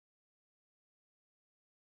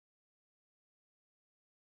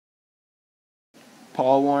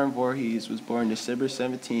Paul Warren Voorhies was born December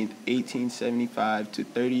 17, 1875, to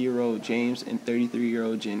 30-year-old James and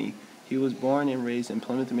 33-year-old Jenny. He was born and raised in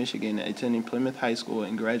Plymouth, Michigan, attending Plymouth High School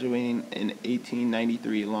and graduating in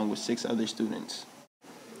 1893 along with 6 other students.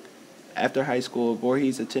 After high school,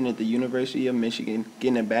 Voorhies attended the University of Michigan,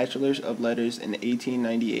 getting a Bachelor's of Letters in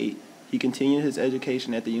 1898. He continued his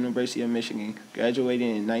education at the University of Michigan,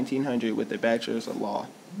 graduating in 1900 with a Bachelor's of Law.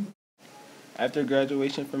 After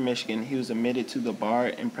graduation from Michigan, he was admitted to the bar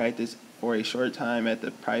and practiced for a short time at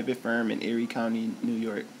the private firm in Erie County, New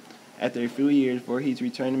York. After a few years, Voorhies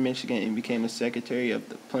returned to Michigan and became a secretary of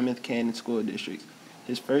the Plymouth-Canton School District.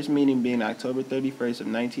 His first meeting being October 31st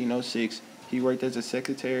of 1906, he worked as a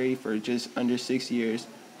secretary for just under 6 years,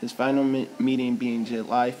 his final meeting being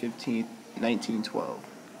July 15, 1912.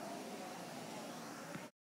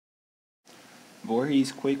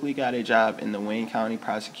 Voorhies quickly got a job in the Wayne County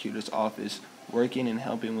Prosecutor's Office, working and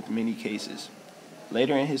helping with many cases.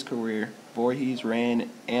 Later in his career, Voorhies ran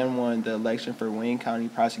and won the election for Wayne County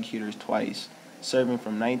Prosecutors twice, serving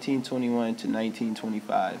from 1921 to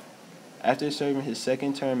 1925. After serving his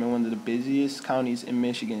second term in one of the busiest counties in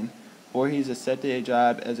Michigan, Voorhies accepted a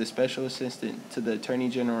job as a special assistant to the Attorney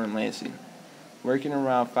General in Lansing. Working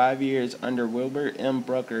around 5 years under Wilbur M.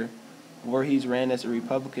 Brucker, Voorhies ran as a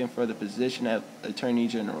Republican for the position of Attorney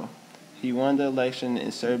General. He won the election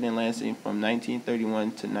and served in Lansing from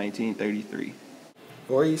 1931 to 1933.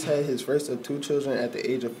 Voorhies had his first of 2 children at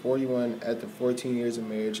the age of 41 after 14 years of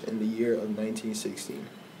marriage in the year of 1916.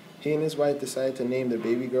 He and his wife decided to name their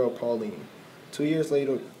baby girl Pauline. 2 years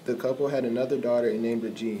later, the couple had another daughter and named her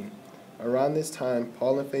Jean. Around this time,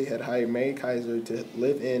 Paul and Faye had hired Mary Kaiser to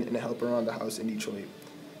live in and help around the house in Detroit.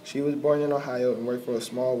 She was born in Ohio and worked for a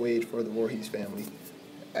small wage for the Voorhies family.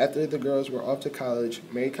 After the girls were off to college,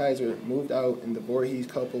 Mary Kaiser moved out and the Voorhies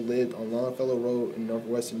couple lived on Longfellow Road in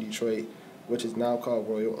northwestern Detroit, which is now called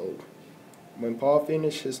Royal Oak. When Paul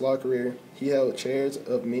finished his law career, he held chairs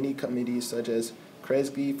of many committees such as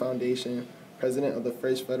Kresge Foundation, president of the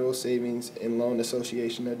First Federal Savings and Loan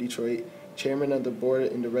Association of Detroit, chairman of the board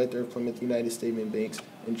and director of Plymouth United Statement Banks,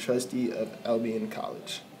 and trustee of Albion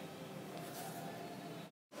College.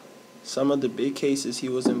 Some of the big cases he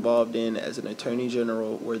was involved in as an attorney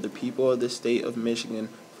general were the people of the state of Michigan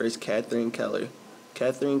versus Catherine Keller.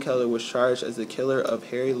 Catherine Keller was charged as the killer of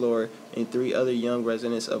Harry Lohr and 3 other young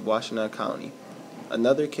residents of Washtenaw County.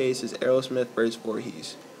 Another case is Aerosmith versus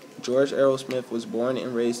Voorhies. George Aerosmith was born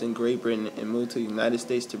and raised in Great Britain and moved to the United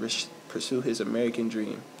States to pursue his American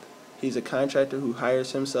dream. He's a contractor who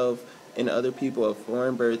hires himself and other people of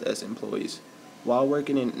foreign birth as employees. While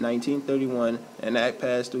working in 1931, an act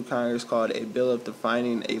passed through Congress called a Bill of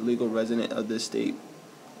Defining a Legal Resident of the State.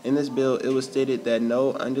 In this bill, it was stated that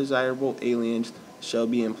no undesirable aliens shall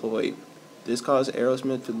be employed. This caused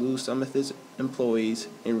Aerosmith to lose some of his employees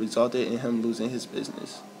and resulted in him losing his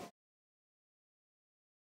business.